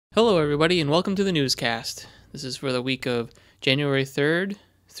Hello, everybody, and welcome to the Newscast. This is for the week of January 3rd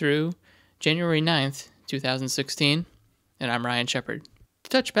through January 9th, 2016, and I'm Ryan Shepard. To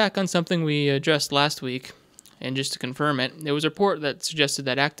touch back on something we addressed last week, and just to confirm it, there was a report that suggested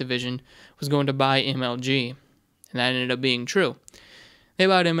that Activision was going to buy MLG, and that ended up being true. They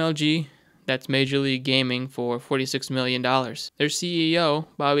bought MLG, that's Major League Gaming, for $46 million. Their CEO,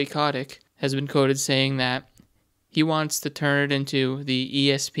 Bobby Kotick, has been quoted saying that he wants to turn it into the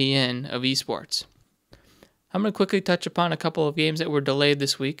ESPN of esports. I'm going to quickly touch upon a couple of games that were delayed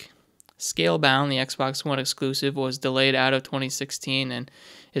this week. Scalebound, the Xbox One exclusive, was delayed out of 2016 and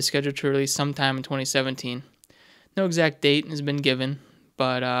is scheduled to release sometime in 2017. No exact date has been given,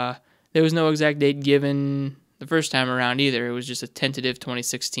 but there was no exact date given the first time around either. It was just a tentative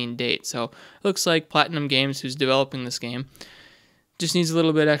 2016 date. So it looks like Platinum Games, who's developing this game, just needs a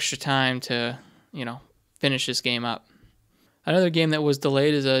little bit extra time to, finish this game up. Another game that was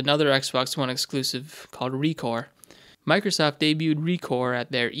delayed is another Xbox One exclusive called ReCore. Microsoft debuted ReCore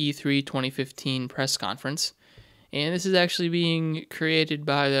at their E3 2015 press conference, and this is actually being created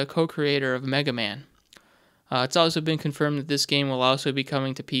by the co-creator of Mega Man. It's also been confirmed that this game will also be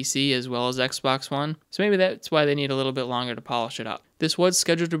coming to PC as well as Xbox One, so maybe that's why they need a little bit longer to polish it up. This was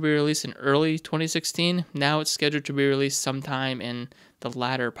scheduled to be released in early 2016. Now it's scheduled to be released sometime in the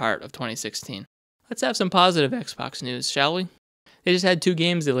latter part of 2016. Let's have some positive Xbox news, shall we? They just had 2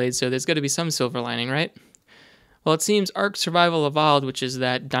 games delayed, so there's got to be some silver lining, right? Well, it seems Ark Survival Evolved, which is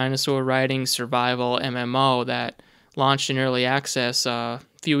that dinosaur riding survival MMO that launched in early access a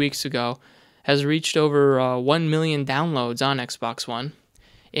few weeks ago, has reached over 1 million downloads on Xbox One,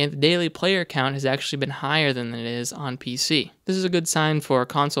 and the daily player count has actually been higher than it is on PC. This is a good sign for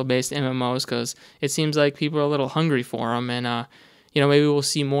console-based MMOs because it seems like people are a little hungry for them, and maybe we'll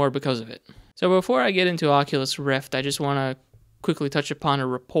see more because of it. So before I get into Oculus Rift, I just want to quickly touch upon a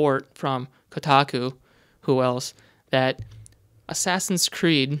report from Kotaku, who else, that Assassin's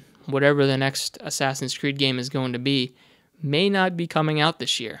Creed, whatever the next Assassin's Creed game is going to be, may not be coming out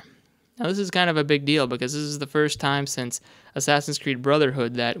this year. Now this is kind of a big deal because this is the first time since Assassin's Creed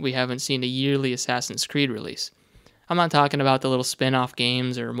Brotherhood that we haven't seen a yearly Assassin's Creed release. I'm not talking about the little spin-off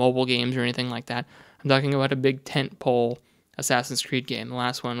games or mobile games or anything like that. I'm talking about a big tentpole Assassin's Creed game. The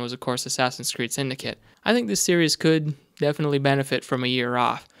last one was, of course, Assassin's Creed Syndicate. I think this series could definitely benefit from a year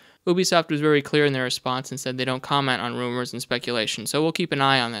off. Ubisoft was very clear in their response and said they don't comment on rumors and speculation, so we'll keep an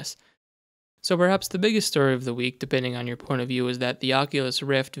eye on this. So perhaps the biggest story of the week, depending on your point of view, is that the Oculus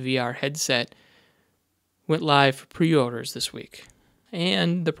Rift VR headset went live for pre-orders this week,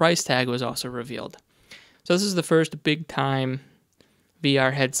 and the price tag was also revealed. So this is the first big-time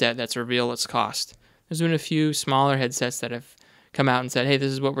VR headset that's revealed its cost. There's been a few smaller headsets that have come out and said, hey,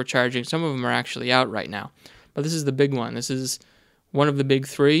 this is what we're charging. Some of them are actually out right now. But this is the big one. This is one of the big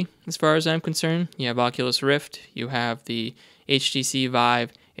 3, as far as I'm concerned. You have Oculus Rift, you have the HTC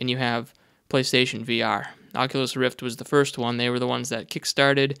Vive, and you have PlayStation VR. Oculus Rift was the first one. They were the ones that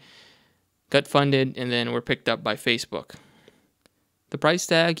kickstarted, got funded, and then were picked up by Facebook. The price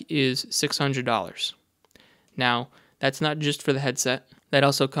tag is $600. Now, that's not just for the headset. That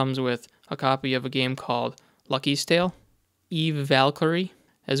also comes with a copy of a game called Lucky's Tale, Eve Valkyrie,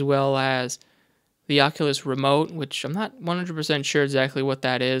 as well as the Oculus Remote, which I'm not 100% sure exactly what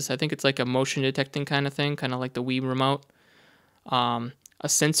that is. I think it's like a motion detecting kind of thing, kind of like the Wii Remote. A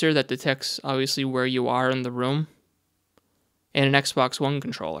sensor that detects, obviously, where you are in the room, and an Xbox One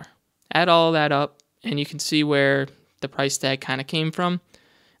controller. Add all that up, and you can see where the price tag kind of came from.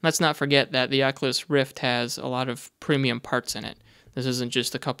 Let's not forget that the Oculus Rift has a lot of premium parts in it. This isn't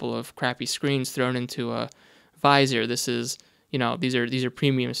just a couple of crappy screens thrown into a visor. This is, these are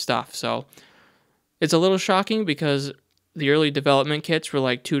premium stuff. So it's a little shocking because the early development kits were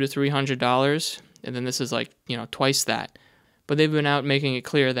like $200 to $300, and then this is like, twice that. But they've been out making it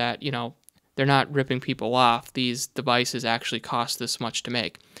clear that, they're not ripping people off. These devices actually cost this much to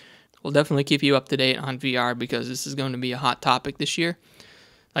make. We'll definitely keep you up to date on VR because this is going to be a hot topic this year.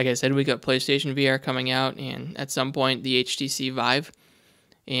 Like I said, we got PlayStation VR coming out, and at some point the HTC Vive,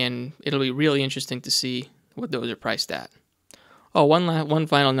 and it'll be really interesting to see what those are priced at. Oh, one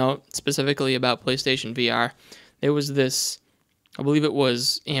final note, specifically about PlayStation VR. There was this, I believe it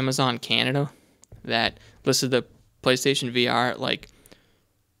was Amazon Canada, that listed the PlayStation VR at like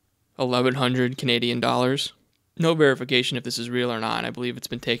 1,100 Canadian dollars. No verification if this is real or not. I believe it's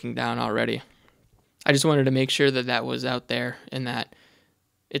been taken down already. I just wanted to make sure that that was out there and that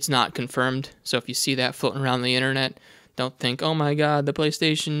it's not confirmed. So if you see that floating around the internet, don't think, oh my god, the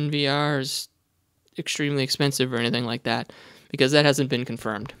PlayStation VR is extremely expensive or anything like that, because that hasn't been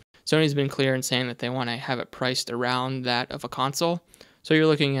confirmed. Sony's been clear in saying that they want to have it priced around that of a console. So you're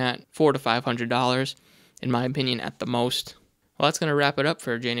looking at $400 to $500, in my opinion, at the most. Well, that's going to wrap it up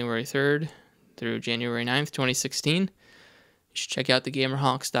for January 3rd through January 9th, 2016. You should check out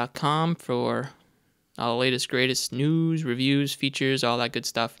thegamerholics.com for all the latest, greatest news, reviews, features, all that good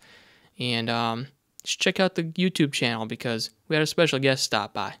stuff. And you should check out the YouTube channel because we had a special guest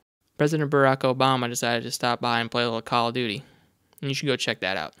stop by. President Barack Obama decided to stop by and play a little Call of Duty. And you should go check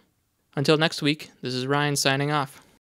that out. Until next week, this is Ryan signing off.